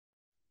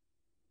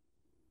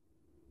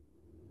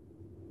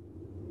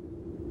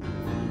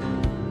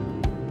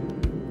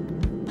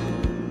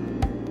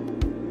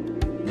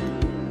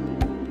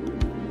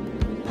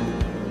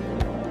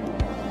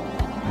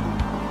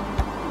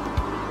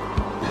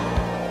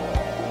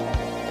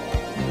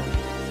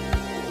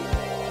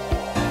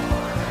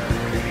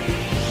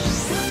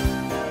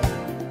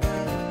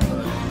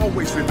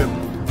always remember,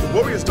 the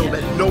Warriors don't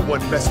let no one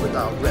mess with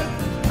our rep.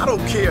 I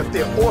don't care if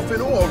they're orphan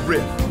or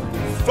rip.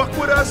 Fuck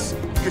with us,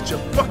 get your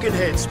fucking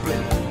head split.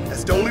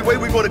 That's the only way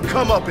we're gonna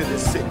come up in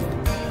this city.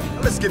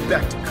 Now let's get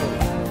back to code.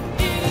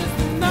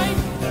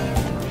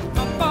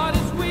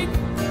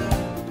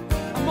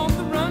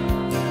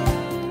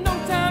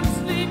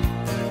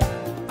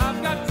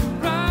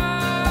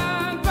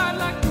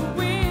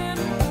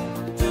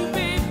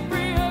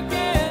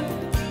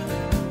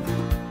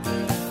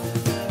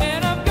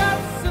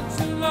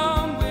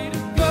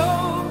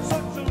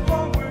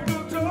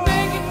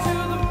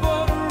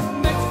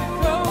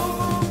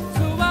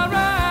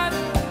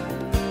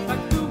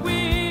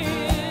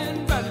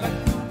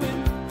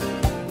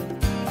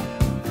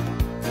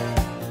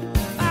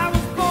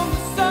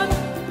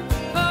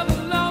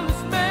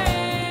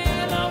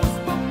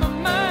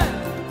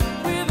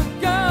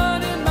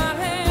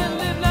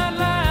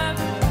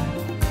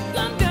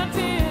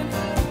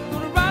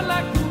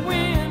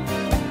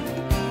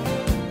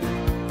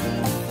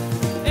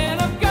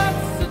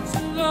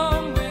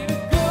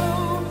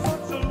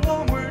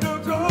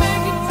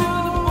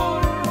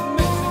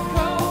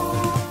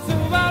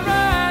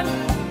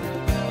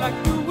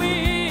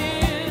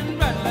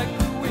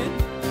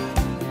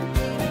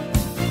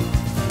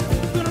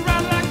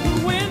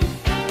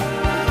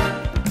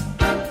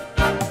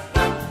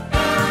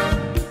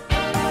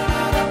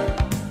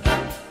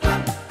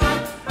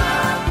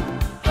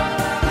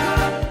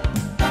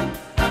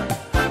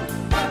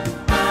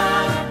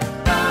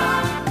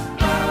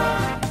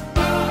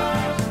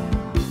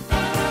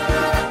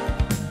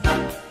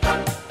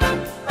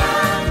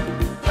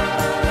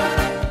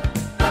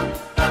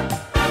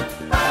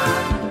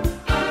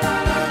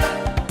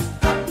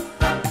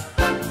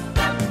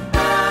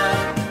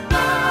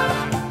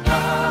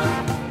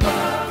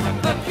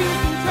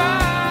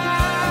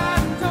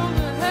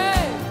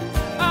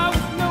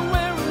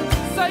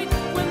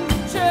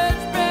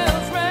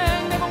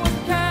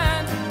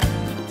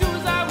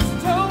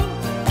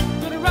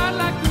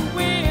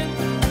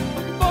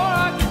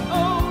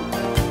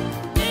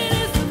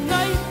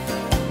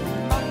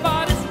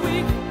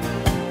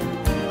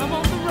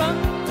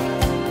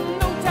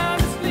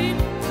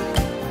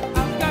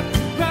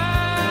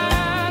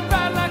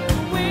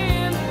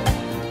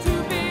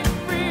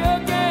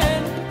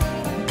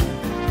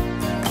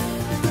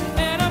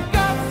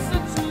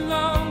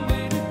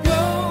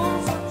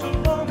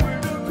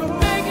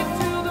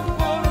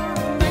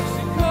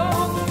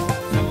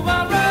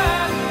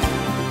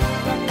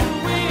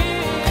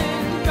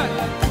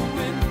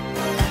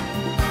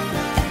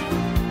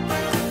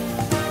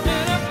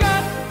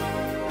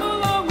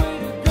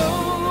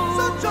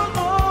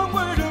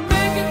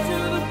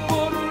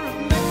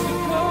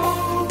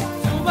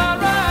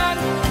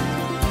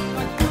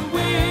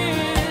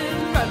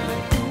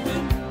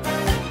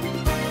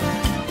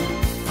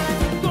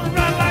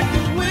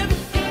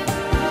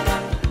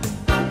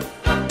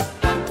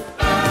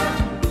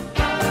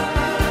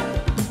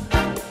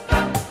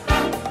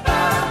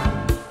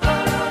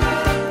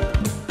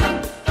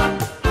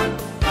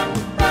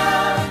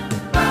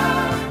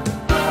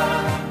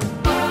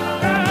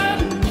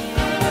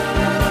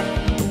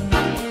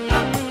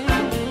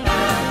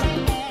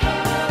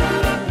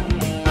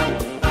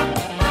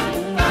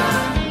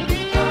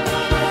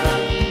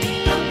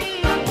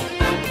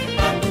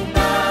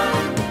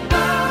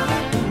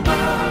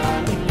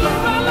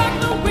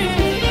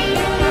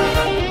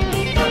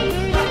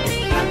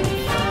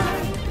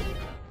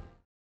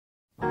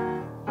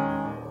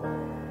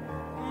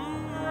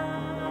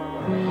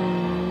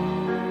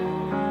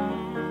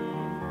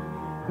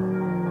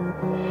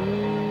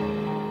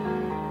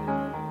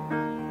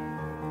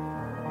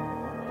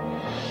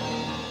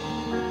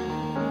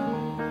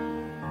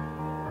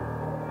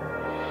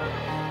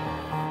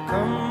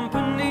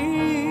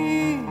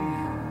 Company,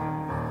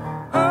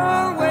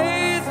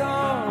 always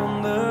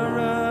on the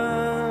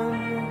run.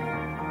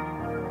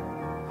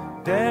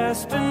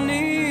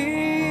 Destiny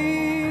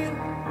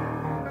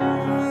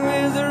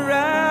is a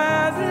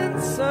rising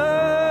sun.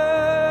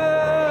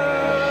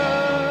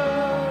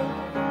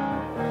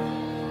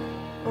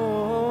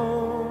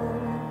 Oh,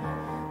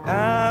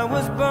 I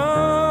was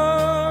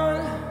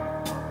born,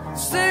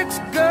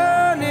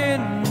 6-gun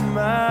in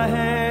my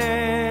hand.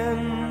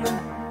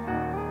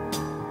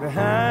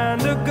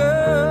 Behind a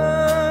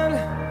gun,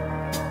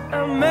 I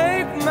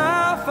make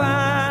my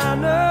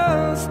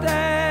final stand.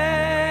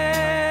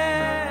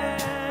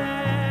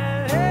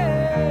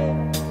 Hey,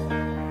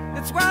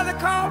 it's why they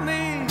call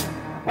me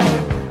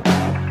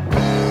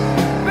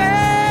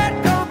bad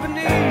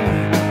company,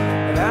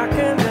 and I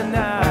can't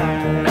deny.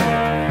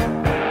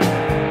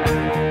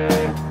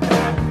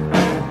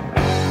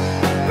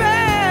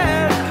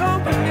 Bad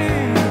company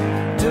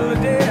till the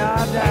day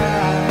I die.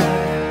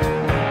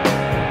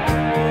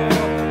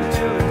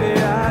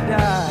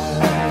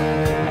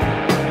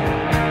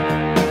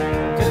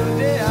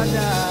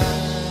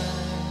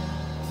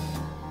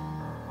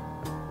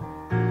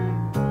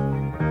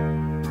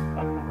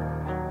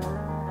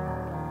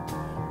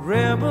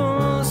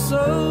 Rebel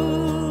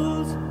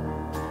souls,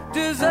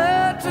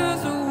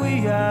 deserters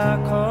we are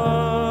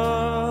called.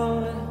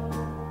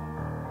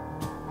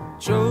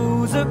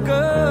 a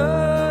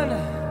gun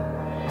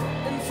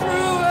and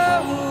threw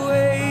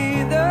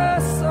away the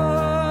sun.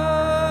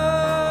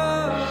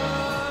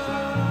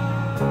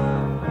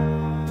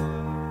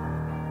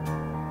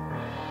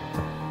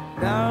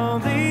 Now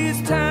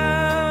these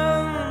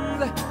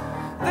towns,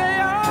 they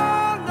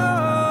all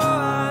know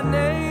our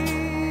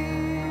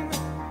name.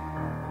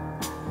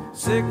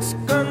 Six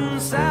gun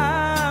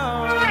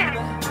sound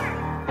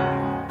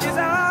is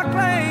our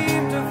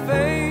claim to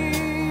fame.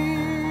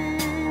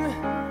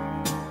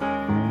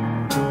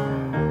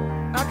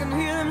 I can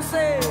hear them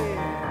say,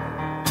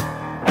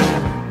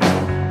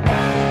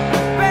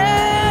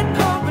 bad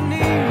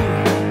company,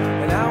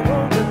 and I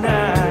won't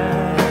deny.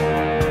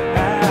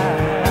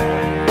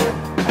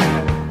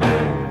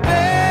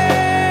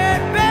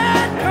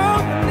 Bad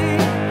company,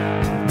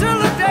 till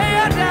the day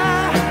I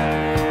die.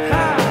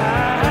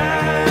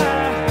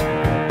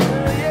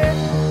 Yeah,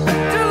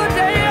 till the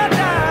day I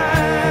die.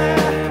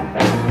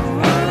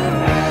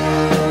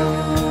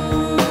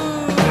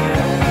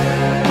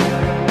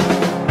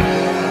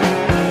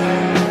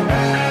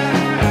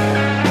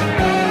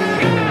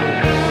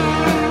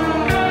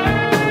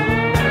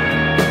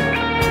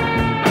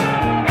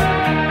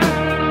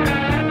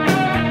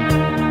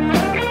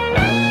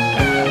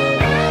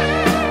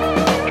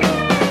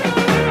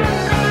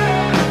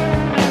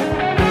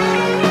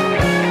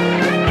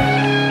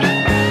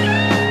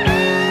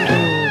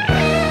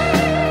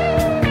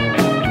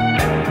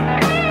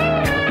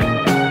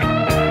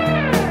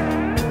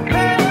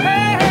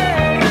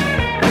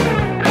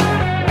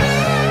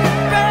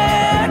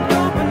 Bad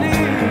company,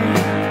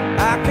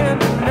 I can't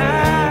deny.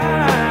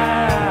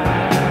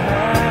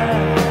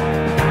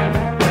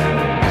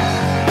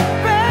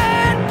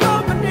 Bad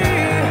company,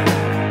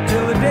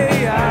 till the day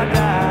I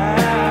die.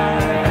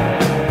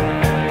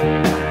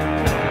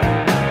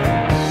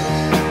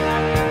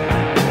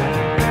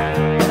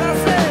 I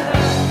said,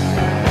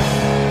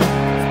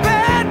 it's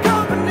bad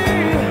company.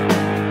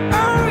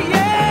 Oh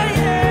yeah,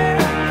 yeah,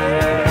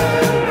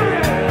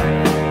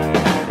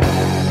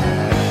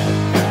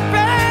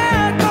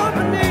 bad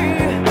company,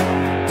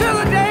 till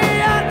the day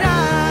I die.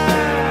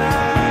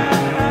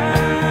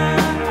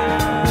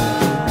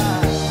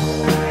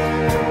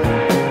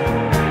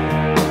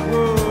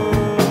 Oh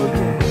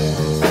yes,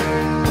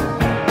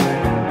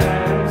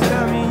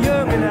 tell me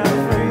young and I'm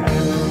free.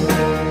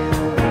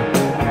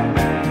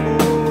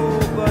 Oh,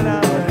 but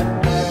I'm a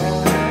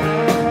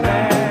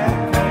bad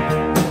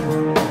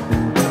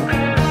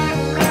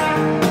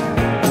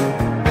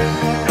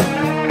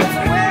That's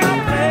the way I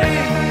play.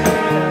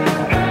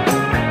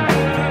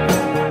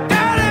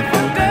 Dirty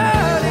for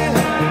dirty.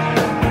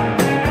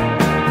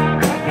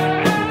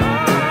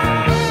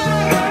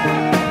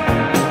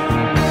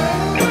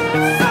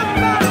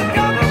 Somebody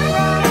got me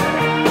wrong.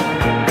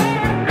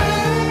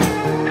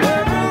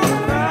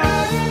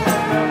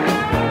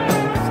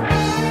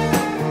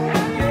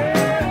 Yeah,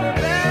 the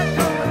bad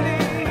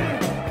company.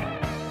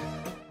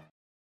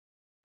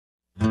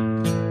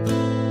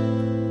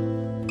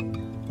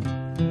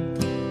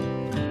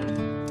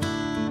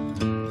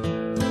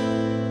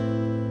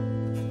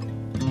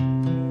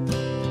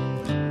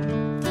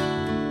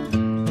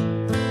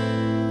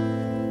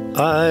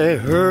 I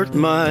hurt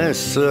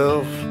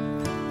myself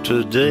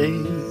today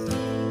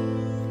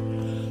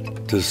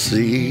to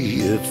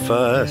see if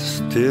I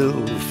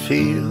still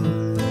feel.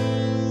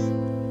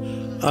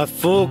 I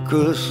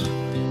focus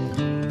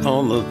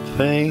on the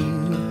pain,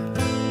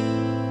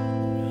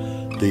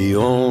 the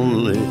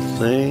only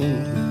thing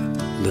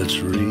that's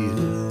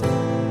real.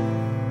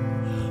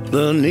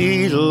 The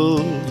needle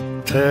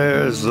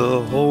tears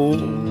a hole,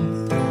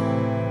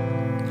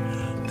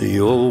 the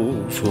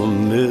old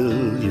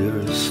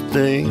familiar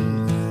sting.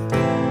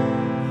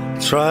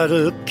 Try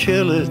to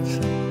kill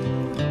it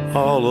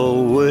all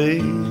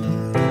away,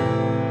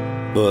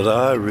 but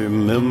I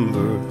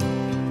remember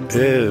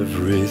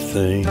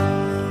everything.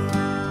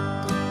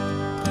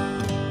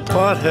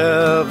 What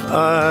have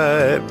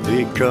I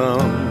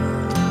become?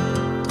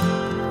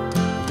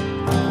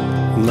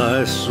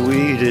 My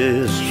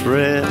sweetest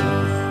friend.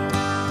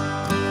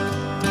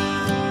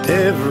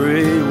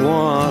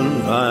 Everyone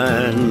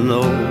I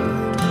know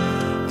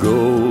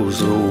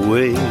goes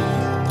away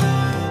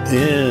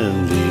in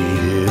the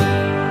end,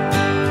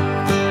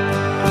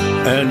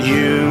 and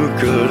you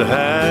could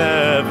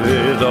have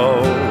it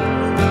all.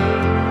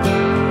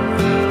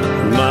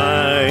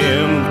 My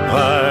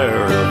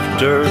empire of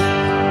dirt,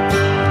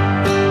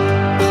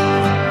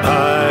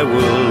 I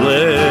will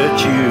let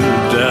you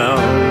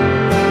down.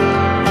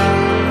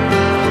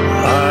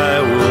 I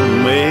will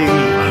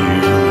make you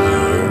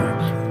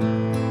hurt.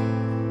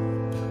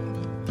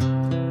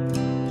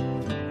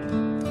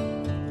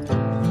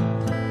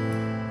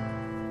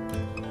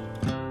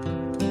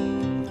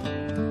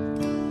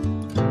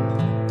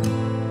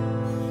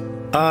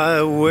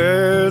 I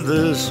wear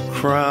this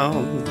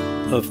crown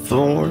of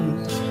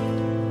thorns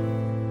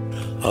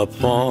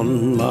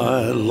upon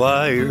my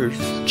liar's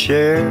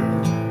chair,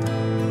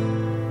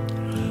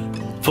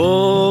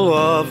 full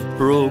of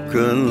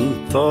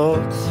broken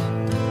thoughts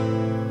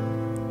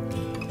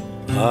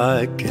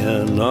I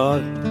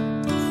cannot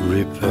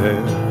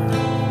repair.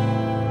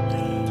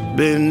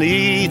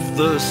 Beneath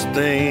the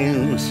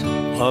stains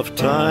of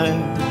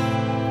time,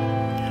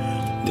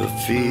 the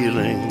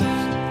feelings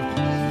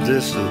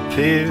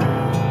disappear.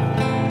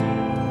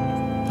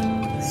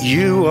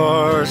 You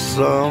are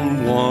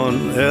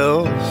someone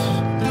else.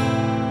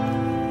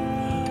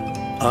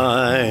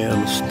 I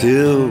am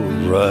still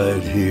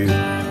right here.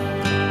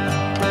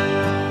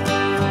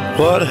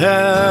 What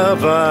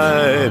have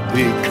I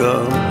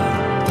become?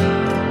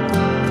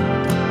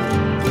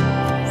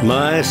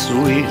 My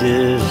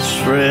sweetest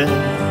friend.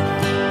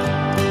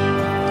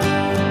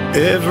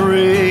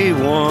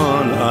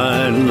 Everyone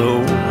I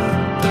know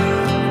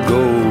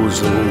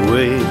goes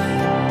away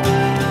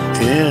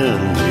in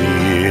the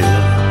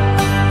end.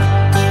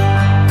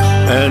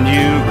 And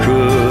you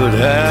could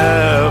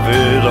have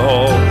it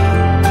all.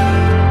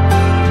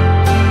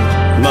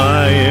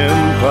 My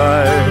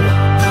empire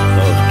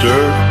of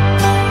dirt,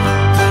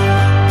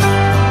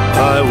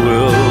 I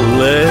will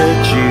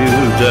let you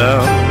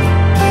down.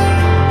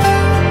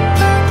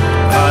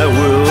 I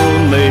will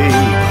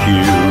make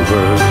you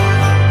hurt.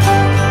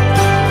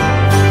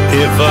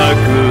 If I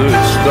could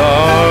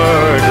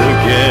start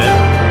again,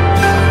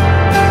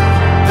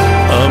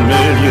 a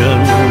million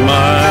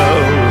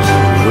miles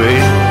away,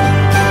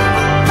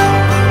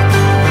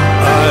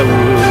 I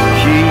would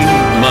keep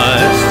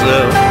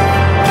myself.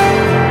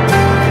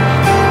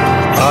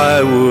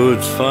 I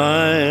would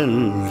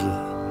find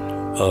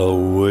a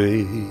way.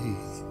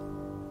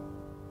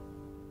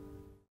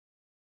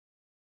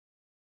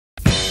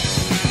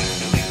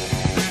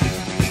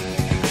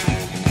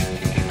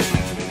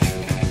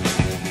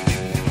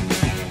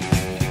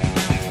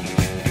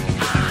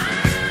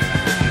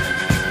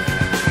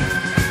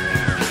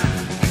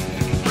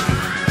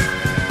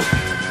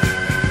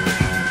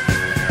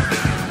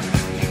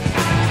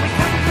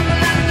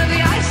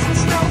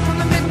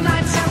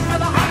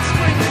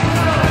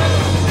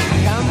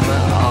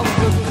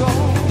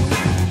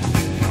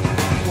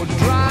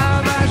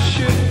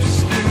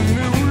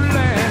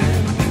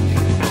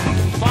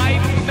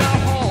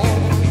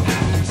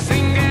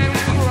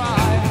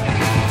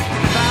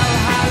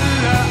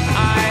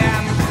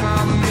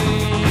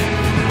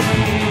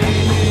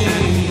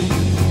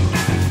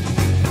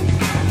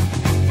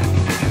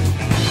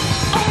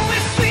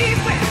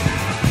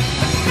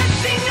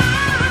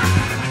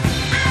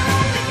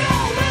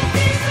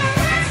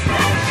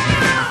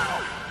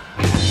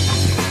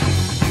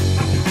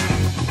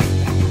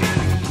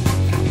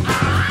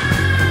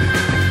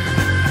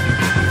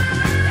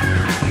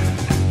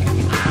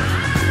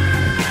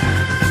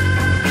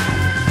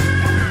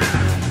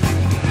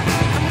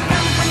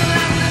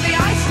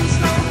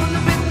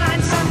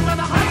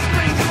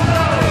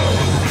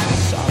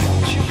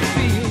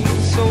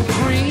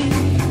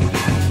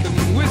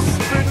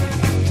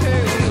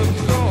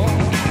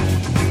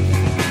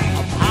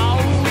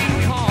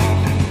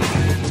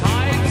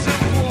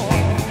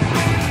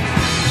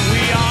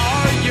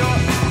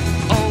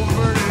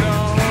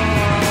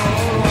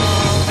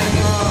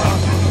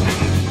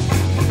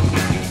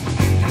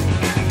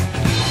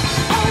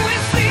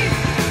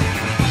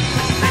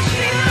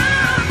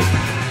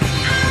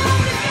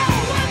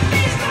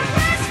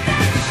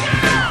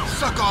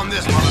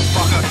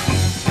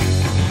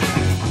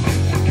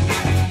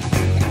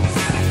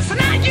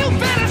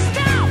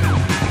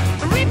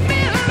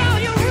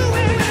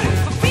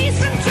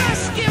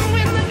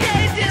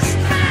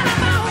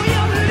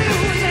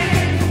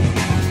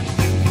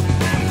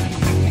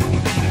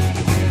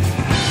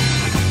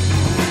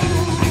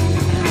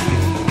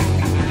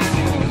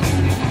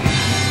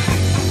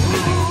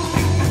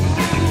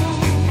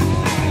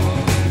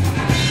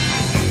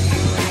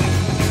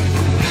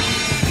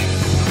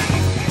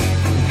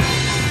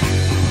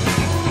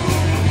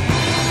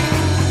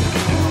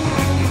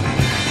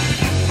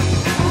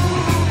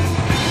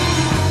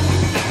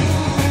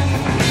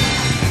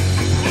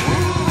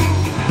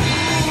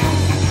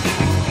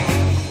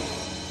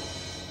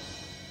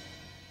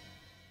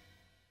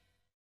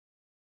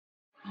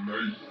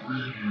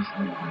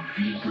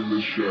 Deep in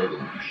the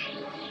shadows.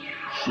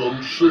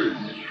 Some say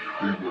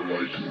they were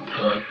like a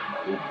pack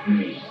of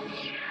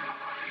wolves.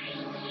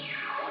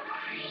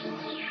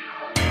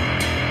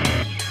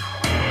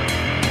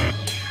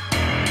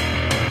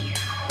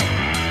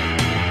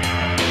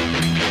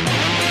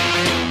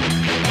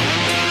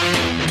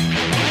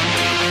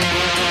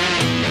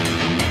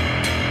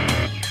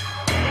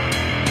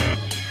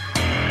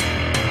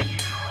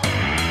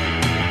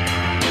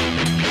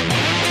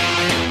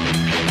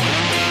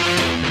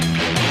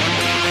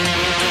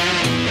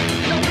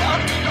 No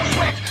blood, no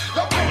sweat,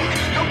 no pain,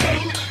 no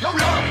gain, no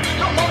love,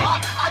 no more.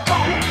 I go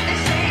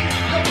insane.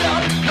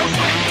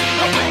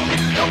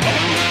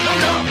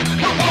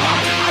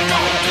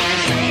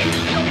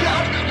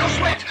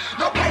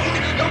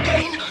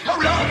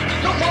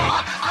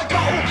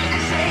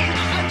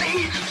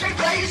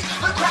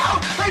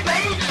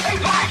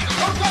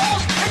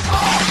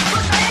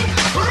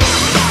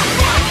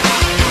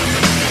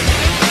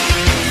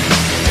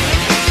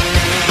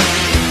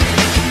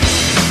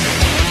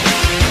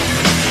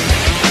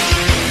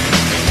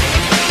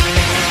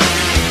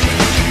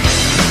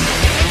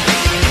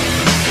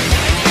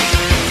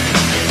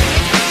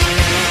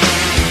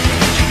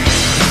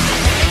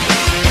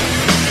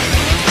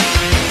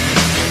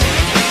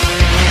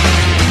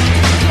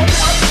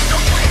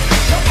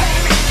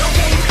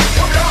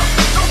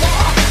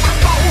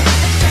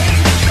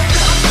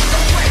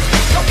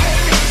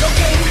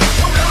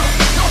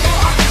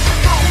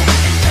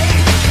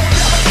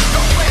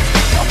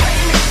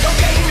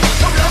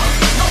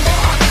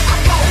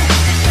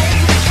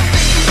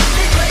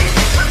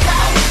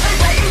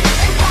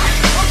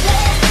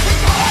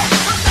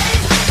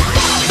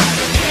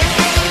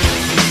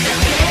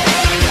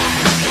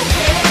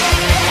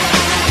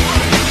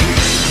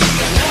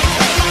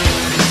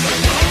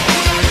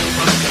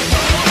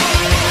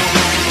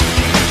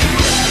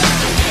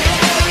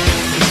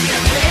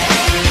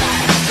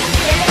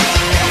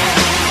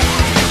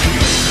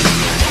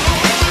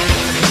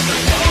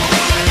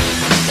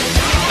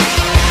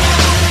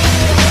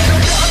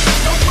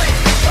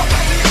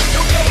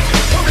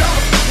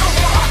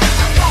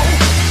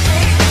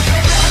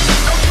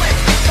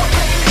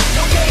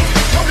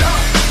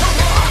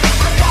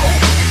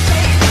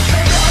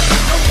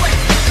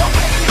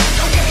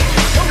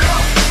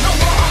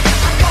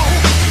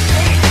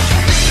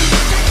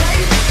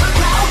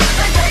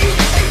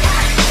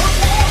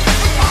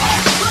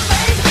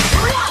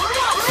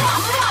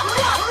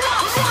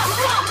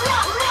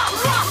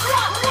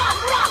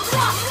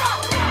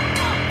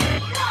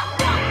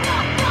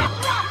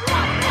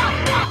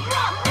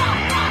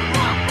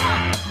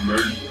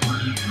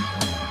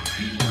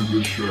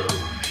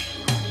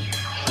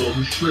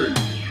 say they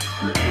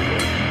were like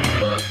a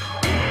pack of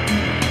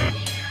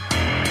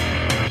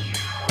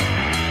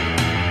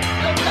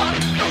No blood,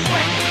 no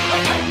sweat, no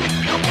pain,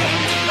 no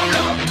gain, no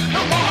love,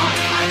 no more.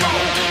 I go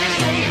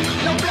insane.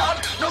 No blood,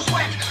 no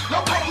sweat, no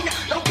pain,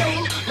 no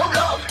gain, no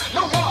love,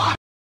 no more.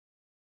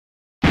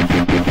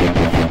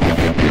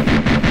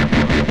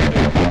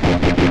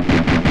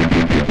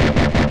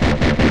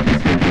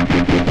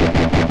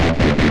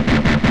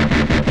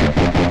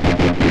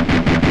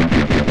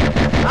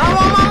 I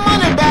want my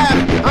money back.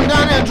 I'm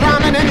down here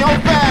drowning in your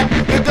fat.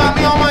 You got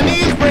me on my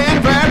knees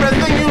praying for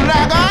everything you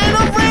lack. I ain't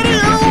afraid of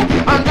you.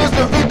 I'm just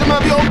a victim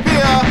of your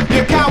fear.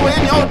 You cower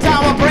in your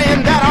tower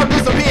praying that I'll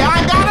disappear.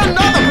 I got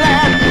another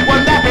plan,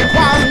 one that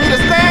requires me to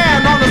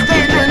stand on the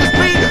stage or in the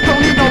street.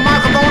 Don't need no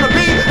microphone to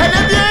beat. And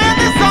if you hear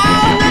this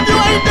song, if you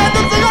ain't dead,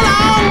 then sing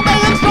along.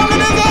 Banging strong in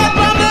his head,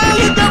 brother,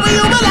 you get where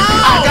you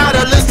belong. I got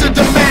a list of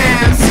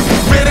demands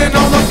written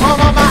on the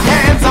palm of my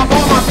hands. I'm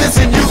on my fist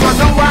and you gon'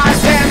 know where I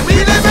stand. We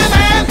live in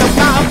hand to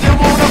mouth. You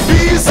wanna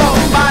be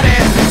somebody,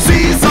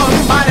 see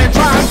somebody,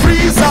 try and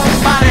free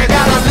somebody.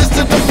 Got a list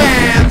of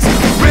demands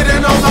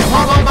written on the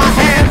palm of my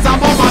hands.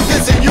 I'm on my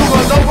fist and you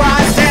gon' know where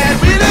I stand.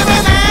 We live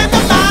in hand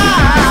to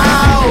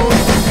mouth,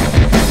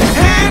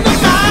 hand to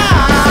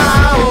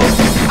mouth.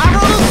 I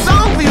wrote a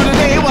song for you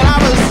today while I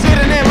was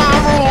sitting in my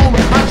room.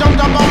 I jumped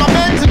up on my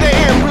bed today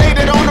and played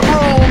it on the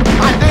broom.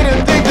 I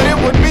didn't think that it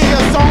would be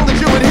a song that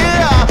you would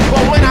hear,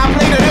 but when I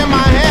played it in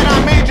my head, I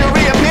made you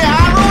reappear.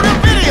 I wrote a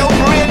video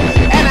for it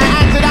and I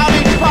acted out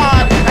each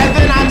part, and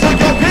then I took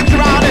your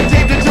picture out and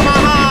taped it to my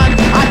heart.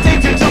 I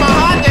taped you to my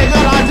heart, yeah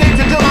girl, I taped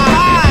you to my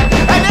heart.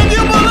 And if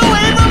you pull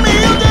away from me,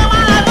 you get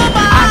my life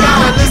apart. I got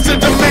a list of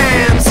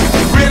demands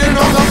written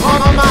on the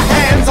palm of my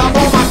hands. I'm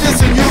on my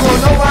fist and you gon'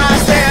 know where I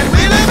stand.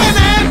 We live in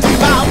hand to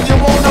mouth. You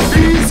wanna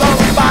be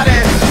somebody,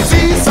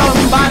 see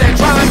somebody,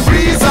 try and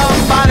free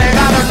somebody.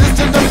 Got a list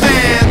of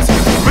demands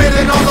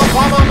written on the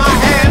palm of my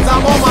hands.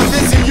 I'm on my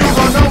fist and you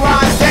gon' know where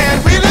I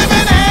stand. We live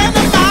in hand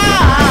to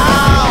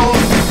mouth,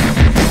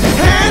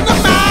 hand to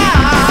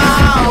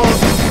mouth.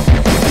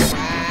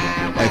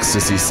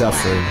 Ecstasy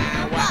suffering,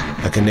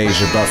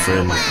 echinacea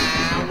buffering.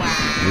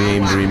 We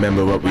aim to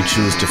remember what we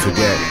choose to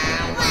forget.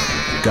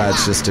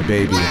 God's just a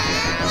baby,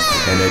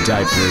 and their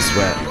diaper is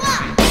wet.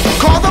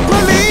 Call the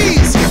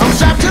police, I'm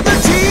strapped to the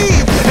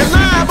teeth, and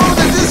liable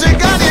to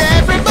disregard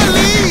every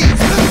belief.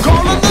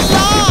 Calling the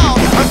law,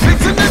 I'm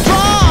fixing the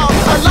draw.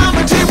 Allow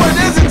me to what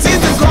isn't seen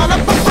to call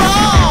up a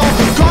brawl.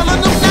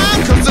 Calling them now,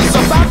 cause it's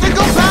about to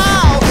go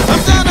pow. I'm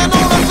standing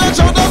on the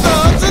threshold of the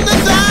ups and the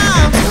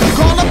downs.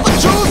 Call up a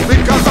truce,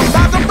 because I'm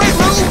about to break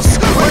loose.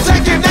 We're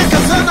taking that,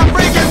 cause then I'm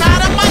breaking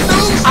out of my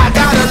noose. I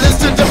got a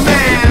list of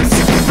demands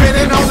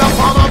written on the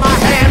palm of my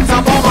hands.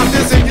 I'm on my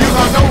fist and you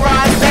gon' know where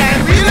I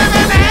stand. We live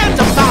in hand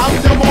to mouth.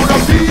 You wanna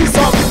be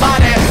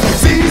somebody,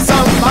 see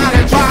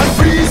somebody,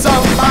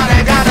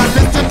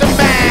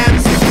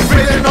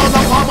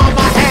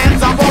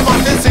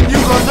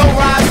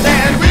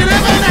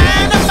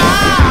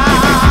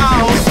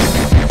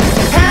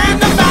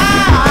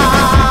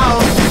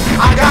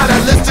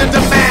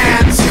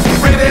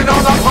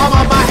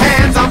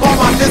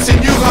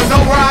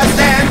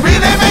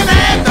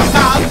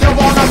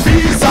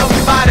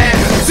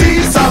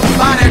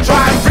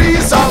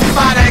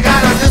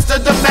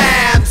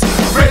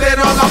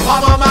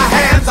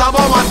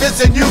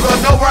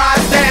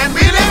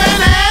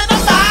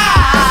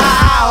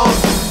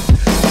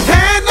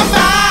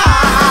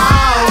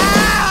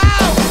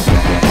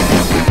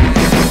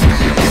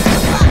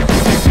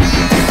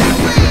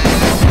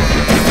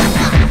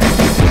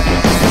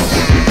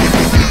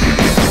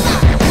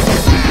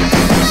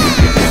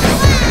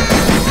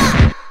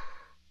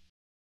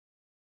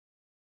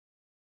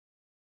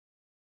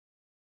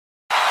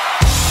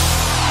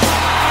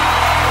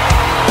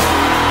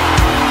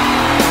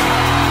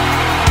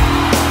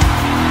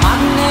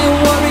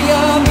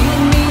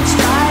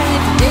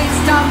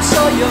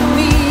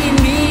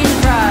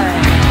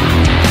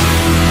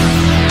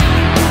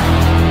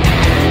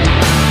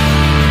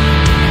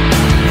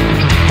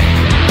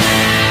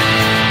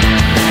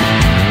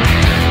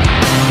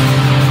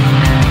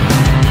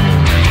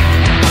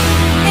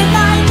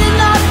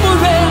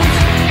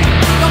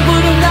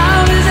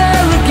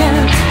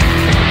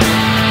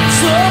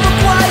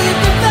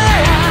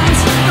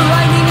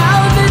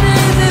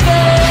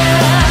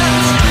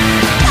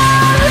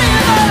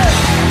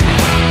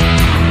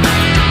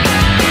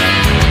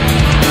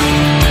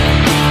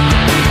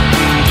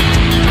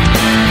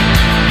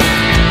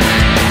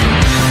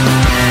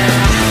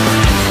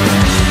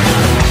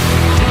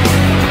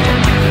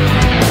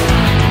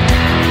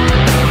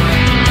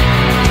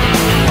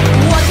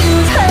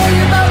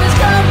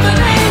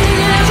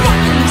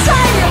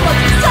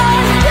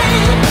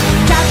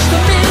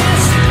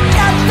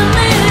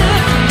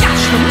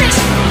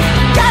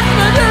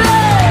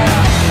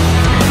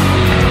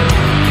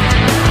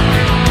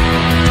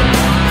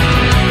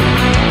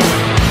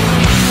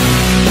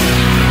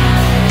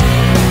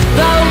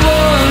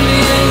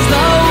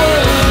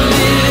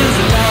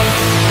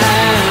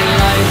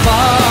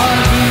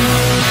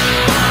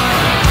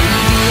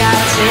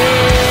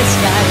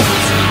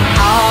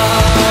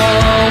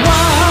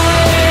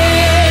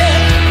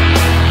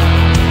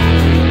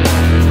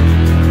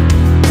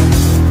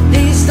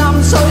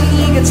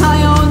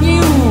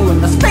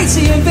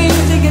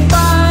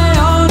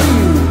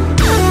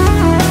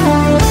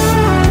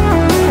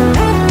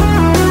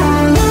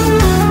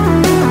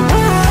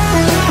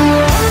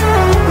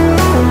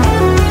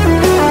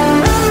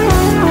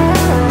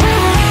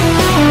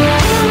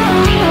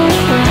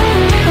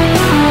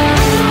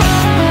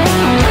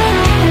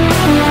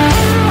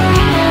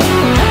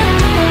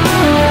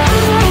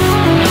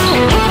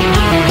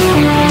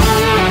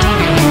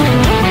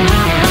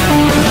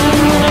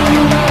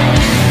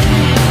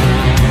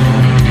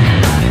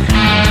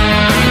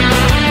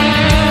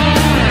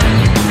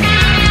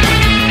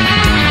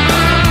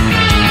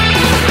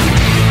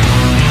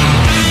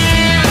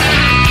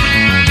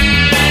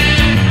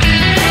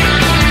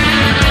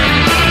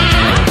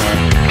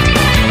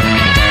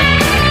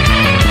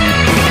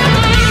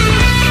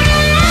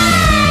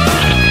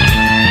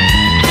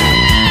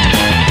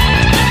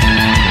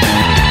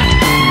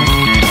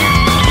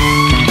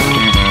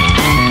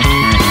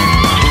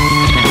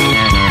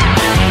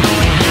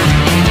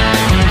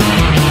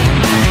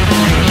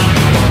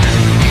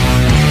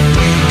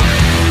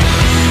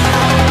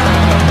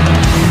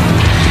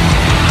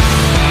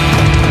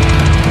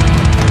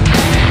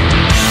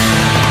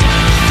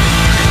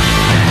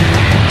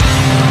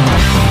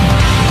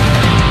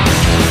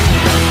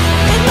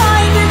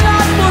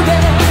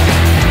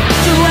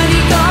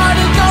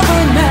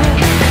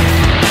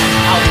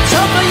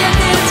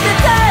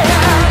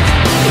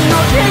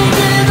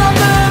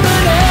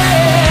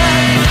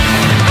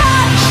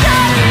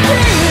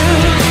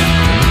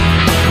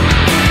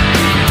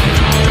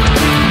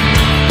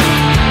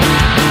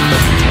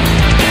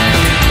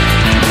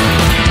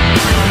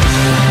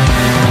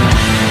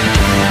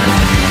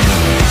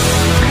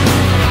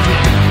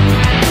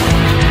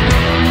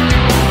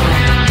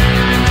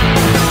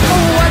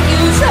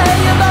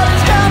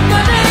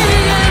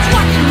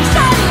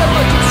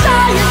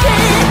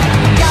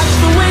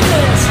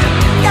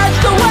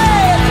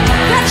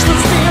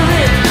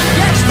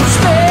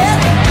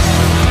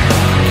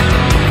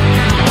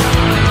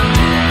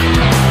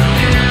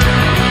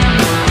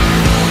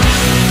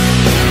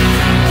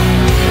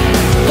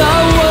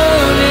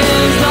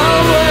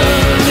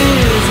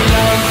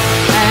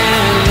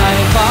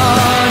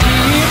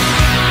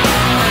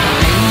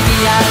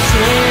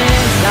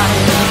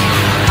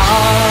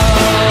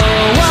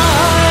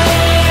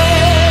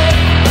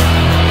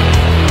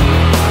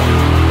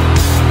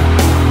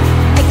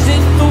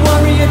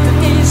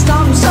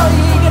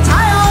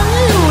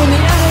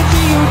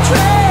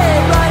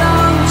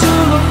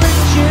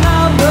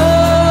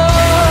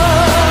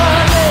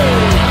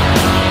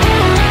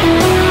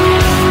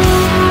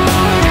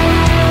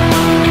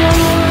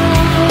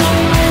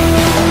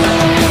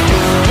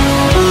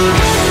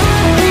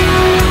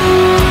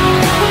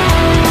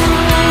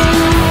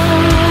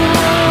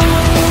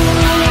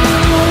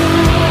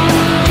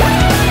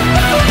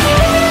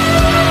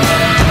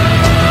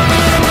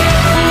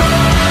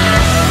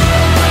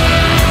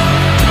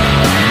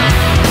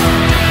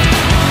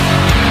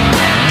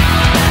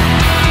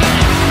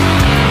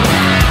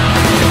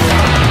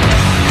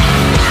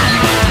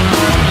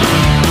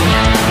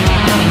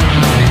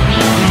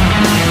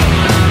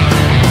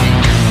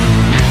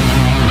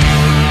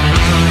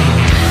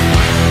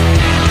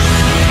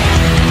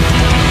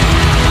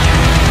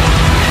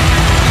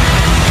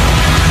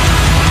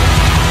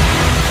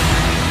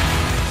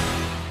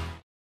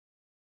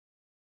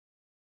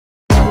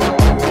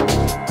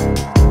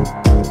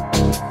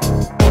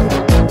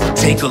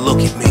 Take a look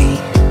at me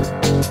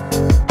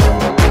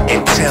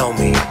and tell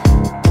me,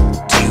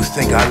 do you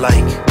think I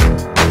like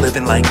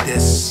living like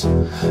this?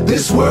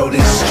 This world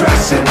is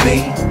stressing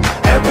me,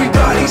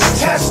 everybody's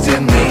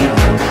testing me.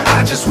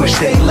 I just wish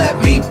they'd let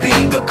me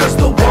be, because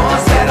the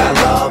ones that I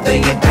love, they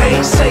in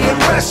pain, saying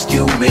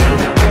rescue me.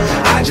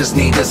 I just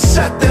need to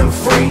set them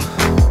free.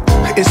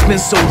 It's been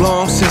so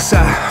long since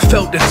I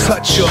felt the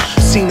touch or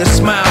seen a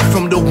smile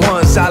from the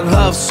ones I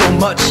love so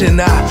much,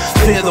 and I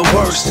fear the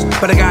worst,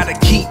 but I gotta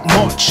keep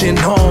marching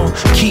on,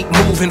 keep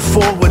moving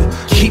forward,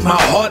 keep my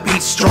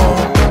heartbeat strong.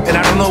 And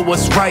I don't know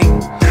what's right,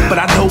 but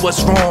I know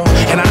what's wrong,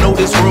 and I know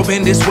this world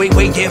been this way,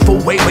 for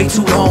way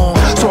too long.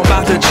 So I'm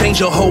about to change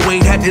the whole way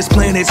that this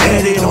planet's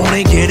headed on,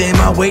 and get in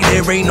my way.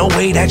 There ain't no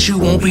way that you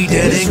won't be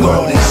dead and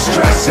gone. This world is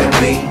stressing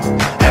me,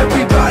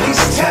 everybody's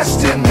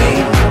testing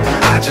me.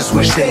 I just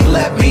wish they'd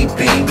let me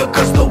be,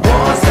 because the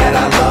ones that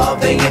I love,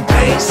 they in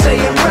pain,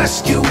 saying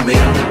rescue me.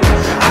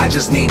 I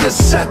just need to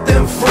set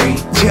them free.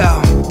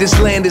 Yeah, this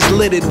land is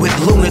littered with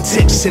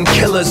lunatics and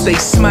killers. They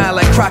smile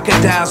like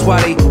crocodiles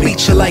while they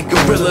beat you like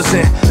gorillas.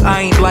 And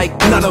I ain't like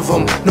none of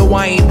them, no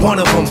I ain't one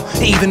of them,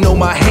 even though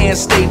my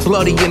hands stay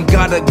bloody and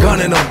got a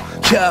gun in them.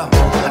 Yeah,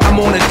 I'm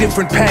on a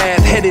different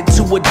path, headed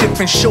to a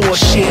different shore.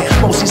 Shit,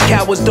 most these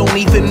cowards don't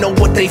even know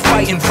what they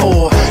fighting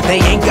for. They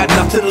ain't got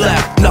nothing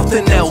left,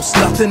 nothing else,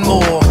 nothing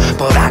more.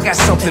 But I got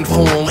something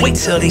for them, wait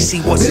till they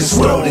see what's in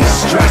store. This world is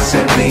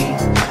stressing me,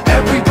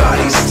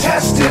 everybody's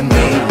testing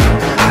me.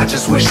 I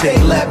just wish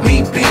they'd let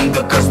me be,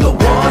 because the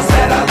ones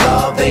that I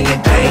love, they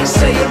in pain,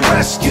 saying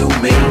rescue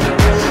me.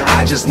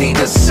 I just need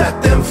to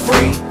set them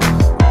free.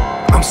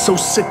 I'm so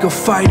sick of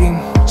fighting,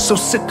 so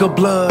sick of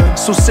blood,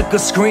 so sick of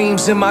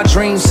screams in my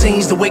dream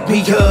scenes to wake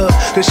me up.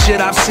 The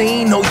shit I've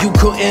seen, no you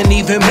couldn't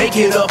even make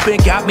it up,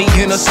 and got me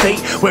in a state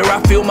where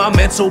I feel my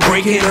mental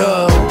breaking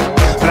up.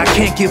 But I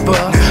can't give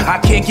up, I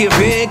can't give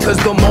in, cause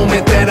the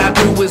moment that I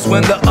do is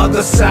when the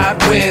other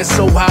side wins.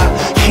 So I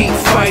keep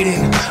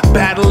fighting,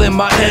 battling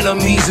my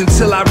enemies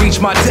until I reach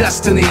my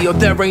destiny, or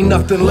there ain't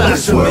nothing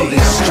left of me. This world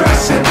is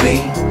stressing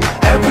me,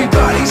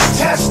 everybody's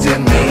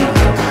testing me.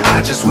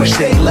 I just wish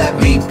they'd let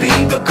me be,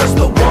 because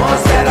the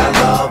ones that I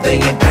love, they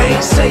in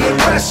pain, saying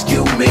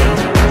rescue me.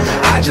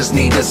 I just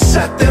need to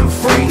set them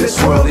free.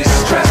 This world is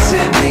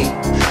stressing me,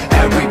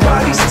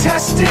 everybody's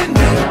testing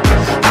me.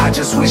 I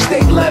just wish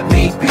they'd let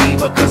me be,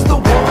 because the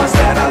ones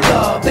that I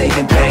love, they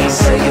in pain,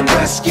 saying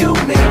rescue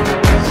me.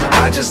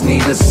 I just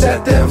need to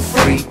set them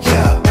free,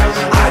 yeah.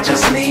 I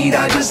just need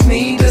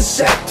to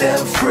set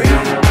them free, yeah.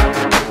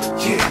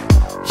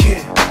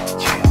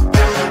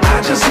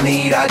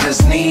 I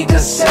just need to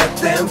set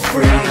them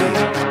free.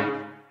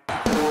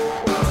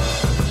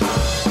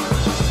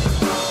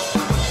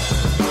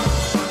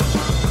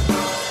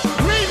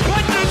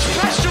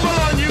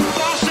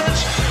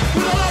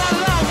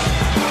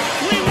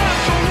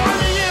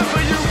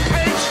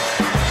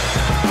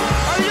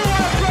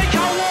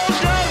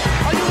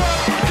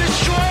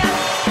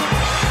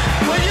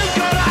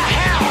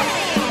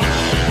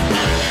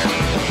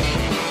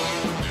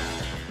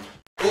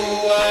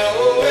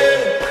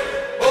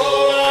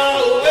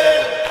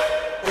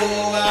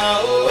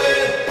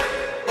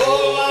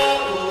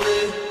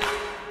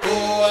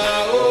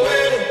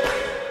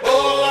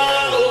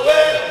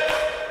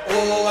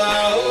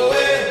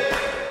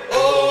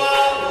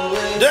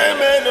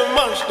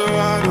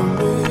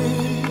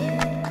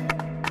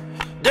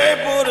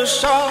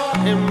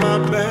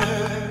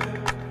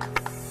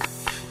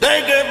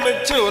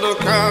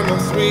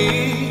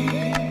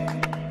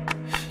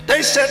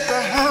 They set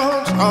the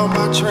hounds on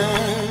my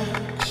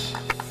tracks.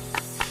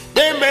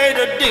 They made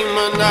a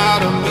demon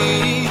out of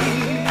me.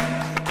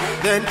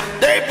 Then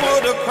they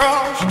put a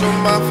cross to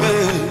my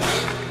face.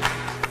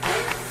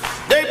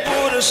 They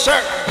put a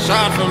circus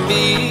out for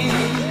me,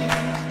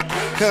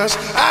 cause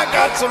I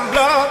got some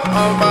blood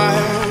on my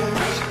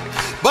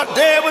hands. But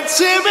they would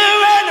see me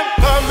when I'm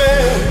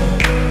coming.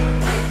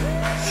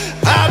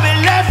 I'll be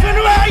laughing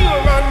while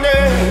you're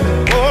running.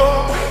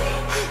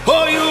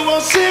 Oh, you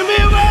won't see me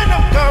when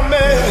I'm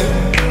coming.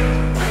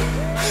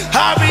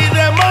 I'll be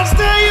the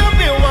monster you've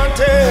been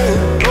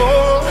wanting.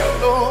 Oh,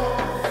 oh.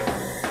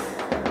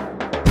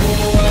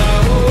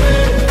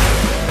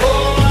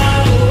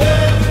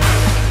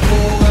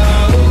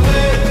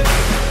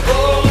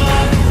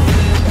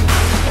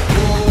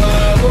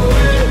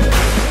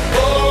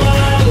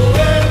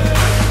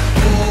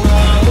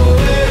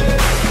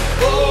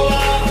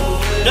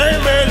 They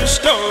made a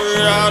story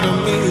out of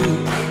me.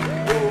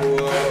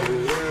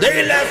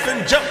 They laugh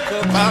and joke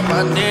about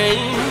my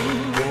name.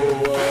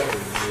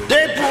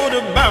 They pulled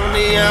a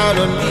bounty out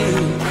of me.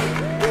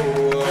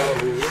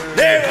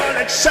 They're all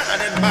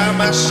excited by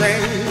my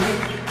shame,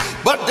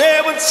 but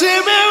they would see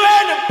me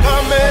when I'm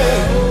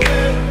coming.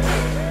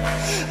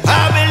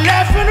 I'll be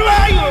laughing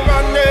while you're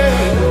running.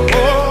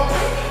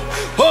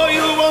 Oh,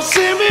 you won't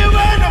see me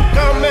when I'm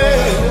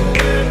coming.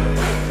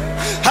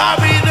 I'll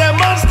be the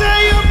monster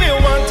you've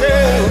been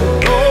wanting.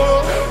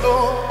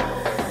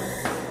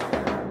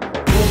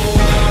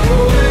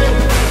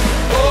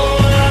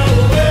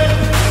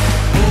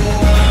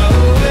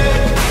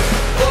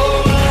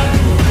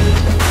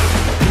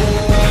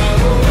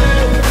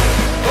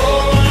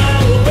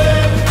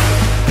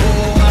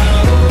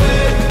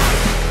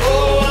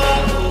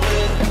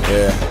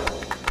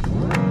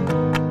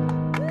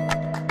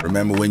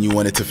 remember when you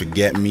wanted to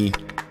forget me?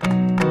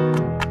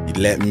 You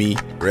let me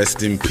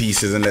rest in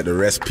pieces and let the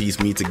rest piece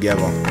me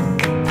together.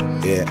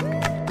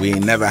 Yeah, we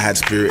ain't never had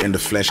spirit in the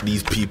flesh.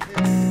 These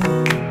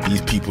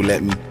people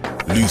let me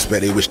loose, but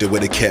they wish they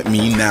would've kept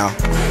me now.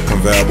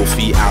 Convertible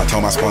feet out,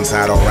 told my sponsor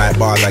I don't write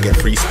bars, I get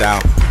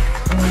freestyle.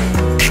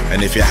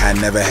 And if your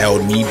hand never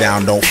held me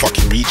down, don't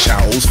fucking reach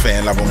out. All's fair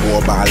in love and war,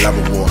 but I love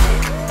a war.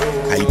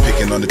 How you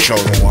picking on the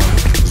chosen one?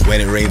 Cause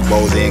when it rains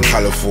balls, they ain't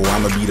colourful.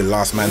 I'ma be the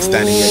last man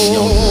standing at the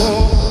young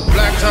one.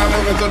 Black time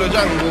moving through the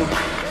jungle.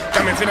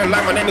 Got me feeling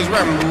like my name is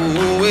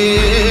Rambo.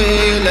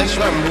 Hey, let's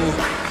ramble.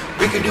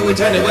 We can do it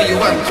any way you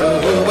want to.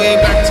 Way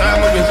black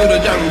time moving through the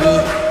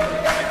jungle.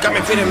 Got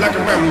me feeling like a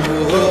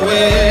Rambo.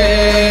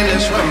 Hey,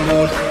 let's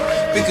ramble.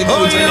 We can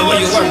do it any way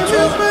you want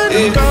to.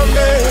 Hey,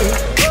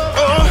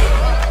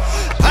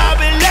 I've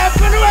been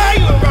laughing while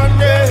you're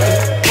running.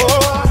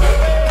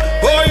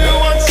 Oh, you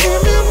won't see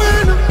me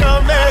when I'm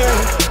coming.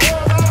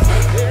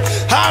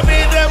 I'll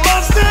be the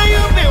monster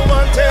you've been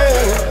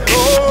wanting.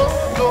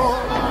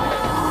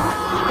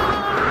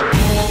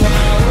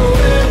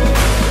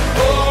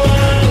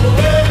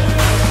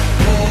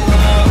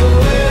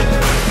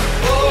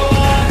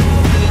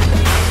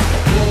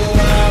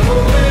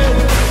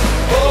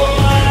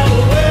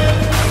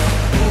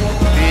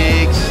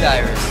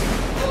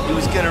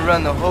 Gonna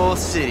run the whole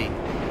city.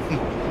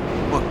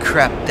 What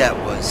crap that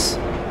was.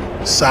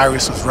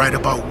 Cyrus was right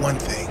about one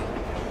thing.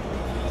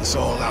 It's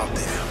all out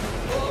there.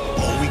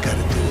 All we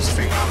gotta do is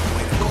figure out a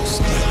way to go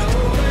steal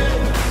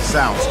it.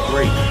 Sounds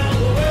great.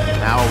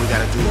 Now all we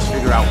gotta do is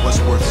figure out what's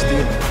worth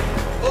stealing.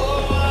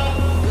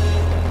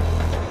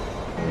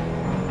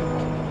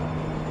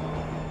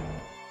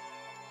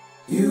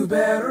 You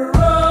better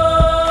run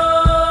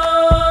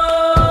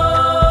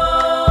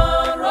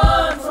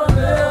from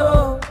the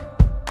devil.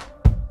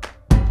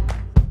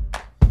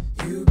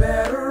 You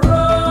better run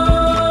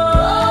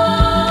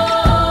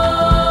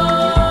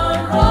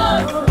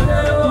from the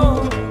devil.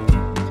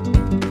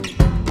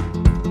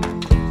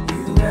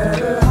 You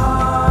better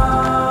hide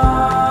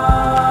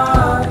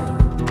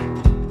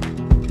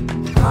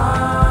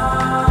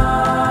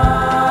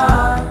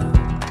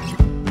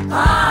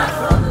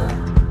from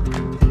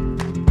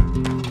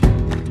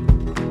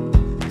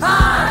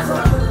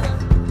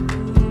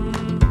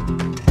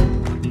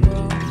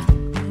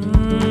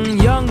the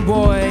young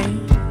boy,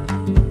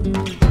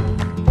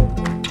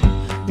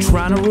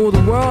 trying to rule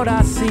the world,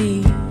 I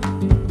see.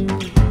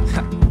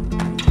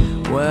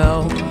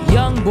 Well,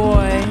 young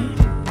boy,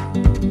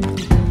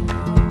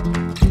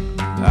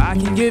 I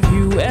can give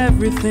you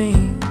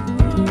everything.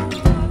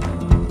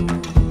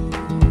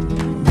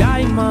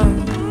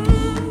 Diamond,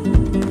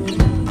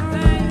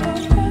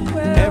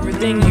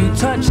 everything you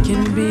touch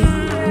can be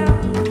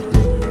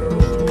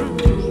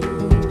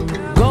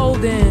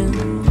golden.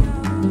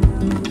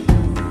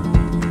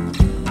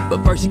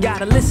 But first you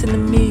gotta listen to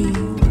me.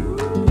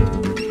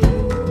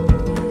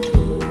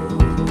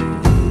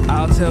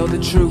 I'll tell the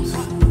truth,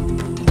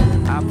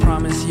 I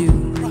promise you.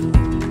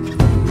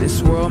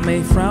 This world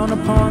may frown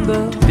upon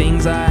the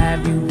things I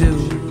have you do,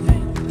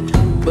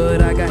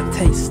 but I got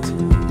taste,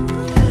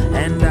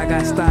 and I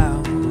got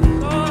style.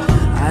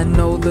 I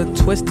know the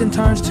twists and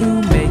turns to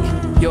make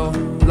your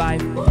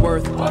life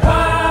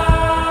worthwhile.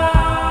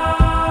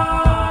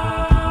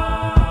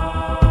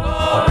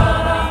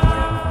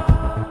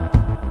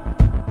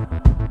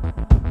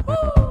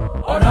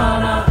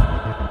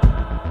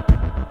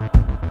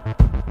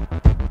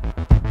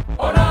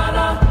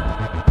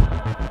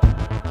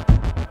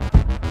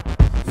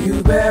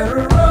 You better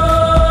run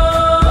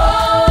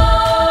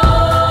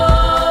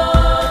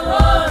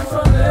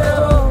from the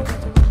devil.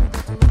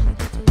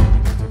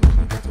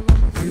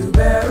 You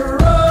better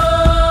run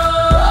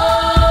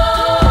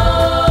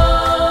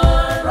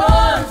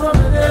from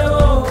the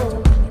devil.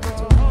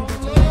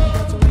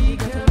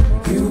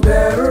 You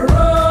better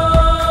run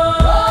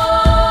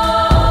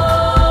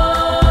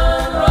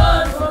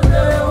from the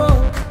devil.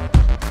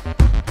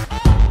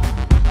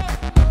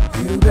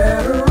 You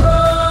better run.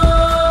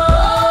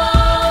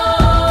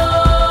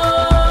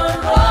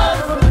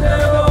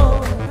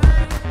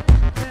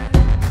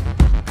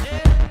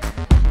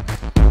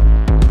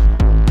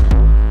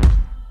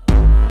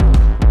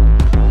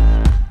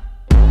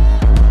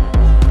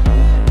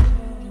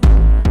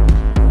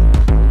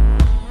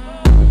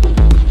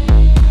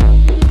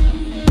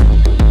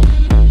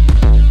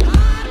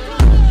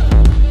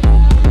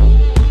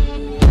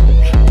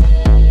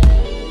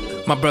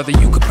 My brother,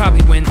 you could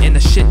probably win in a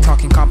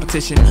shit-talking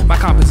competition. My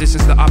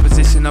composition's the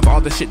opposition of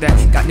all the shit that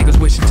got niggas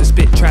wishing to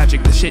spit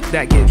tragic. The shit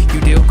that get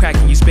you deal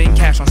cracking, you spend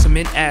cash on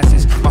cement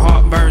asses. My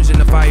heart burns in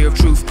the fire of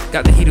truth.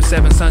 Got the heat of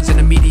 7 sons and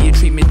immediate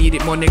treatment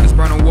needed. More niggas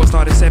burn on war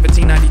started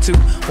 1792.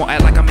 Won't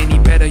act like I'm any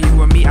better,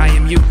 you or me, I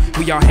am you.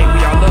 We all hate,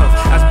 we all love,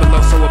 as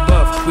below so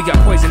above. We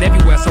got poison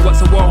everywhere, so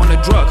what's a war on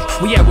a drug?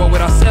 We at war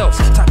with ourselves,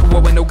 type of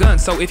war with no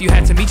guns. So if you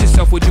had to meet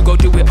yourself, would you go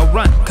do it or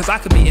run? Cause I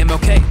could be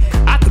MLK,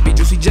 I could be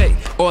Juicy J,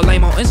 or a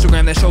lame on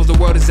Instagram that that shows the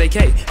world is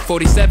AK.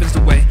 47's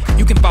the way,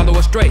 you can follow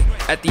us straight.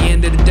 At the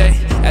end of the day,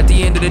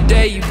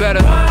 you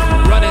better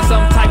run in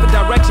some type of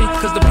direction.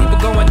 Cause the people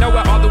going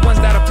nowhere are the ones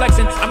that are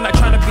flexing. I'm not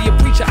trying to be a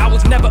preacher, I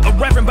was never a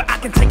reverend, but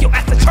I can take your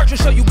ass to church and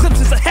show you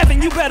glimpses of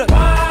heaven. You better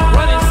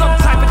run in some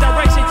type of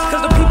direction.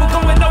 Cause the people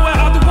going nowhere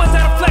are the ones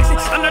that are flexing.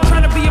 I'm not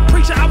trying to be a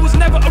preacher, I was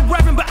never a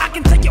reverend, but I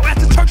can take your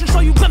ass to church and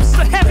show you glimpses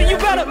of heaven. You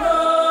better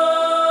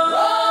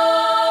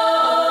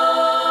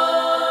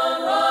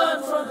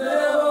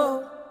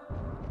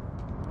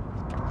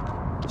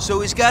So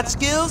he's got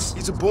skills?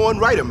 He's a born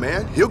writer,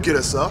 man. He'll get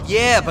us up.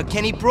 Yeah, but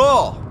can he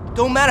brawl?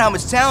 Don't matter how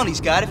much talent he's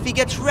got if he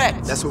gets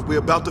wrecked. That's what we're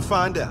about to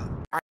find out.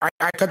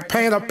 I could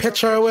paint a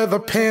picture with a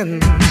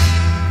pen,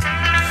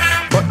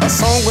 but a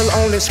song will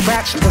only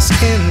scratch the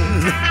skin.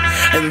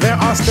 And there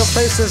are still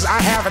places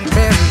I haven't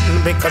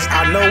been, because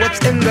I know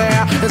what's in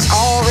there is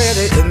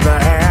already in the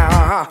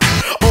air.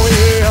 Oh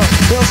yeah,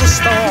 there's a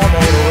storm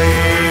on the way.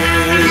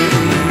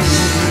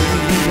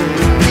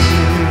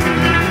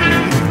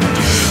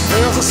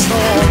 There's a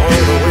storm on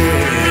the way.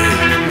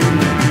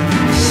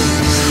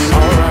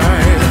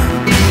 Alright,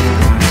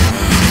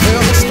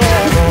 there's a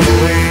storm on the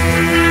way.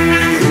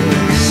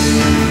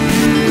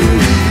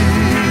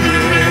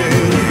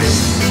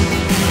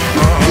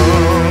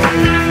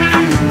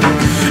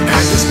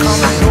 And it's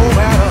coming no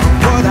matter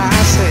what I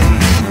say.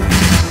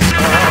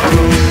 Here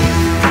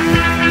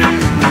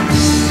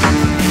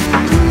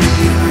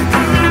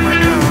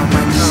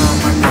I come,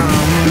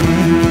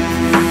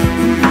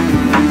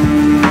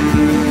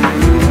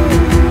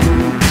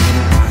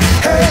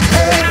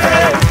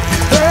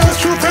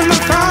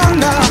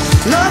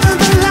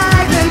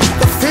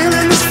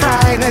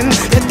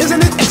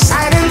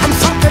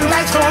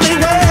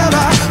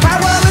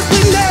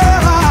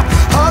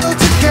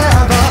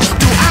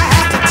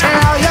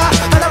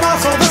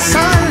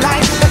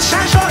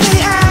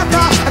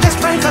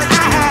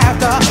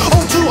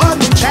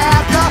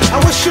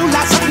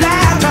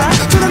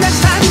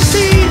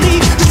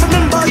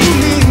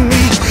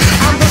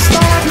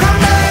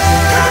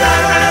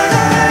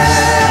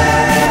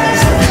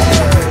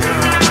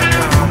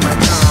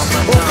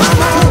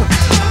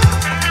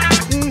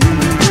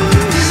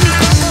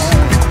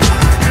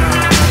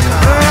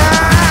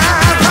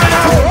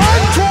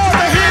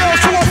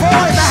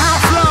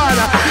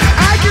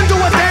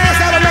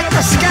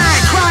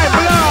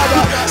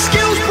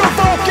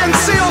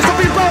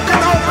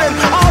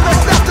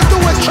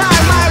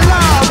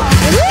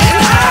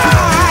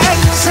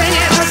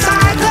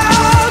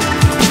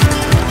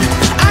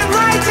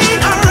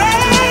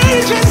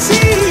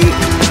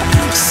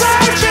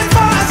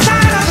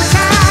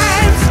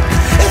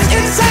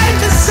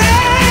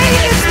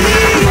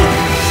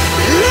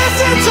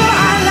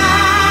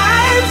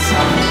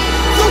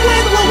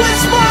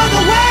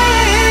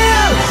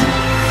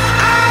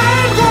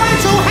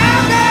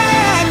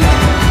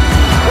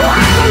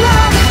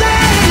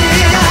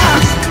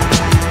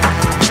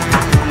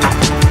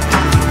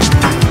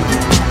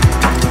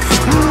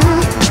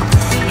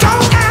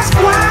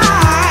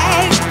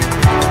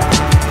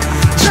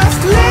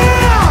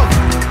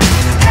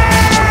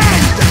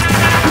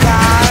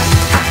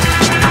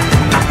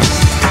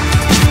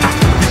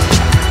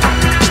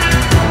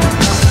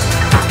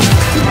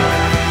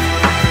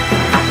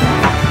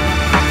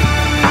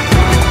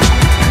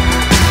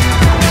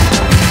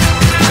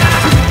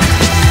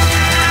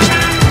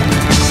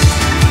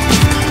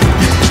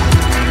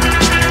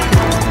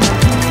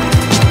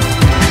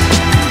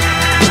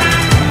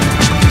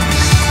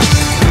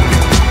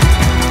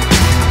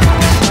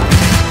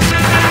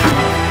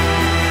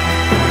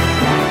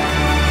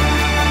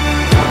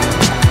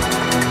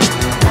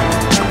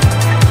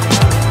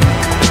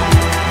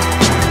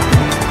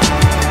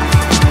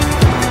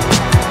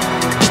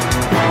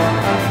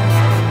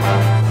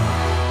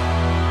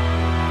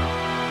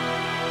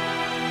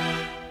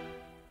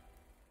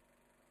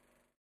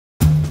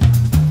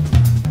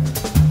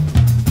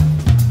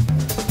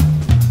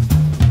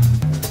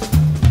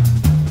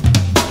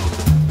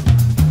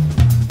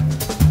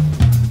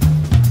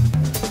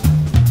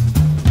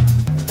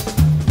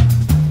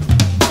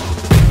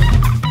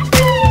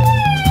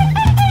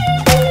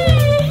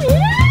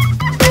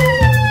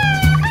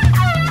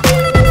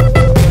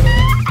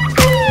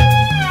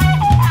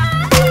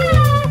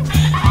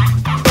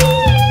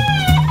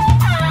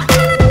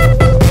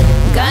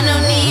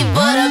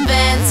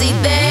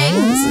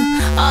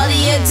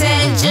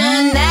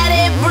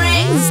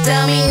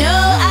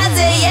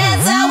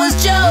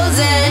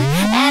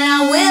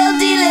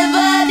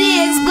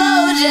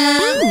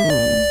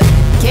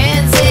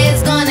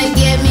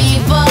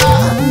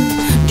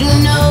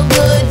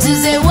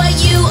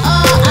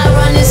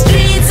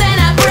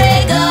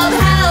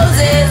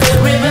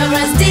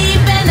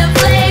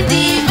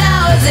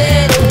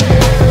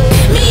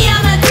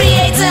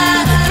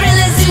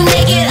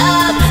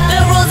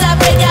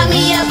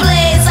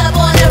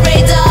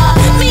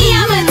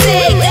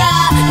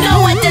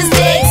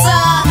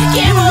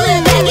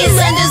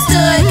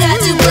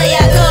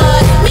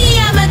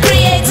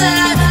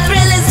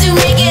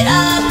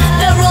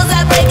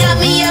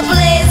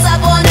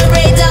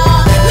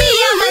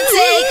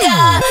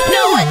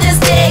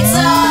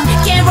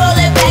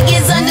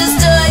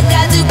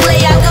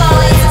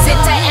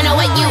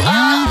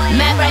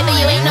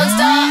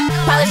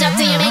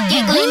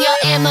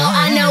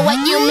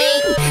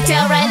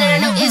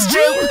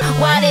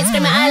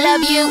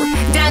 love you.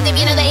 Down if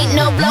you know there ain't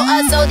no blow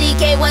up, so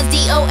DK was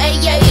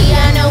DOA, yeah.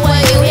 I know what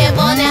you here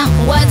for now.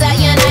 Was I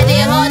young, I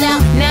did hold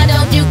out. Now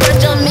don't you crush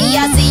on me,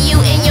 I see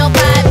you in your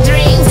pipe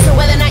dreams.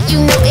 Whether or not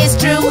you know it's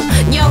true,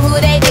 yo, who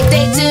they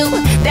dictate to.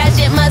 That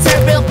shit must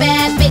hurt real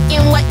bad,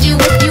 picking what you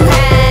wish you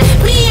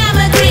had. Me,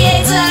 I'm a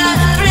creator,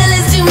 thrill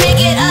is to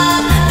make it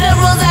up. The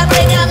rules I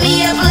break got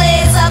me a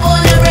place up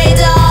on the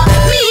radar.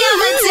 Me, I'm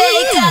a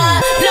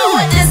taker, know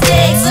what the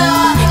stakes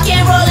are.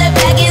 Can't roll it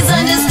back, it's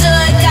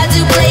understood. Got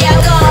to play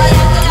out God.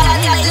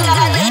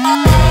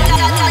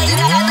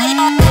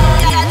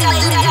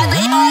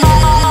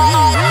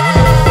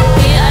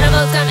 Yeah, other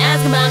folks come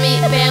ask about me.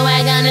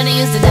 Bandwagon and they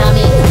used to tell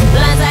me.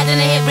 Blindside and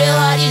they hit real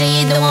hard. You think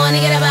you the one to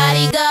get a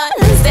bodyguard.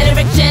 Steady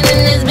friction in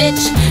this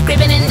bitch,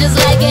 creeping in just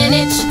like an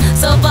itch.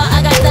 So far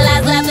I got the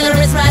last laugh, the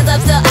wrist rise up,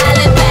 so I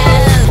live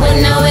fast.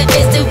 Wouldn't know it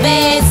face to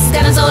face.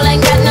 Got a soul,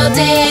 ain't got no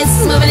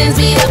taste. Moving and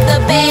speed up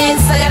the pace.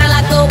 I got a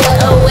lot go what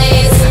a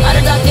waste. All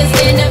the dark is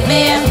in the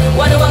fear.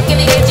 Water walk if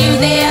it get you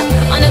there.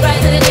 On the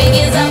grind till the day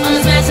gets up, I'ma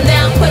smash them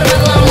down. Put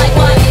them along like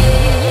what?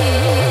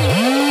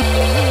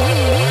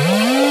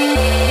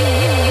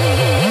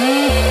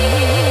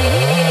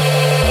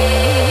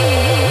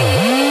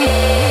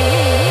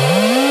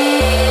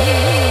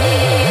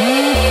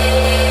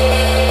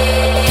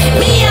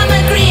 Me, I'm a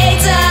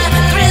creator,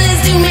 thrill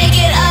is to make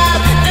it up.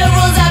 The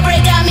rules I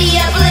break got me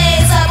a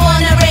place up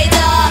on the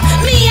radar.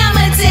 Me, I'm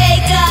a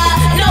taker,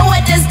 know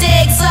what the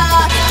stakes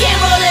are. Can't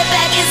roll it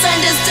back, it's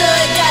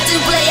understood, got to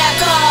play our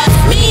cards.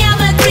 Me,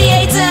 I'm a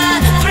creator,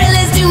 thrill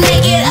is to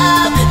make it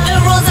up. The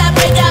rules I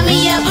break got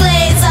me a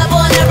place up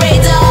on the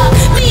radar.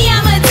 Me,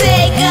 I'm a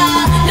taker,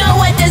 know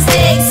what the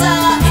stakes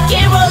are.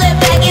 Can't roll it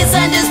back, it's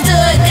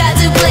understood, got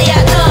to play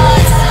our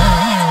cards.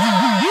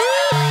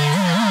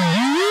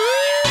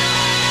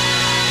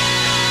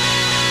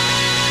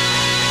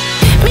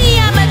 Me,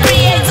 I'm a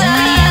creator,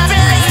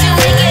 thrill is to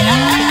make it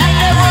up.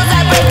 The rules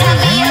I break got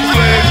me a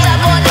place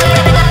up on the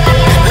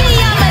radar.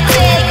 Me, I'm a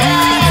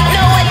taker,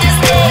 know what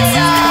the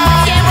stakes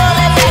are. Can't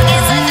roll it back,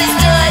 it's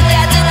understood,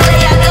 got to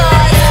play our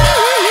cards.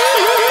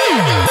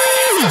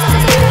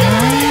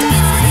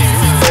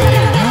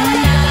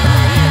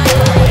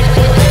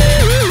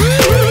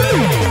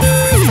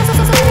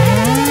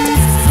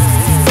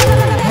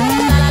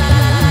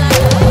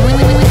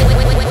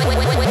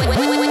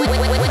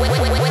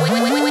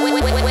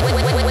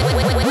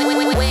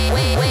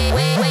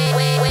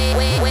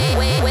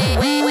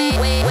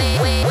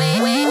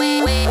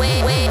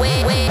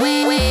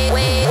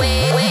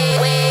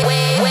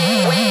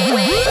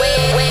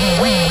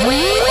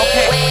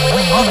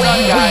 All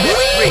done, guys.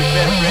 Great,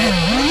 man.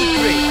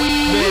 Great.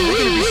 Man, they're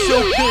gonna be so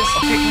pissed.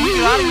 Okay, can we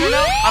get out of here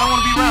now? I don't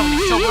want to be around when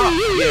you sober up.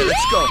 Yeah,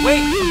 let's go.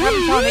 Wait, we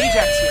haven't found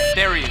Ajax yet.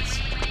 There he is.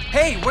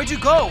 Hey, where'd you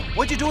go?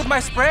 What'd you do with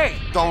my spray?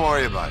 Don't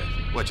worry about it.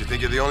 What, you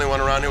think you're the only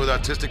one around here with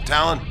artistic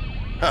talent?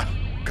 Huh.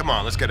 Come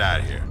on, let's get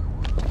out of here.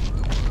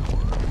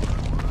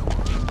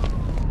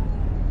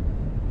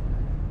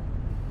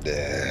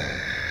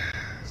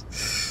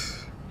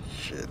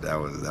 Shit, that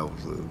was a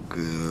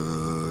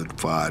good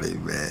party,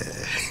 man.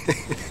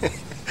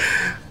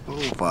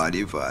 Oh,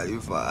 party.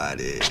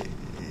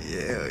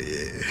 Yeah.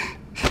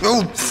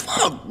 Oh,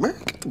 fuck, man.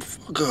 Get the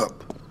fuck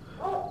up.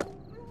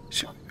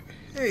 Shit.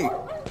 Hey,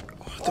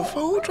 what the fuck?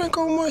 Who drank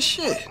all my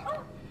shit?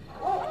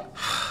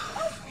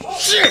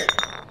 Shit!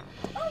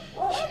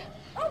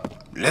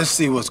 Let's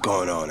see what's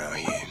going on out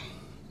here.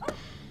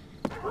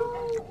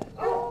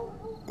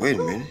 Wait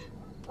a minute.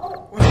 What the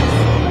fuck?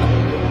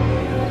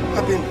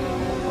 I've been...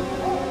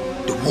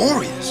 The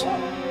Warriors?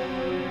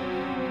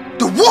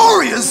 The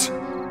Warriors?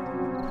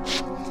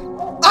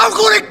 I'm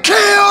gonna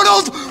kill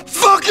those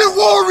fucking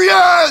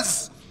Warriors!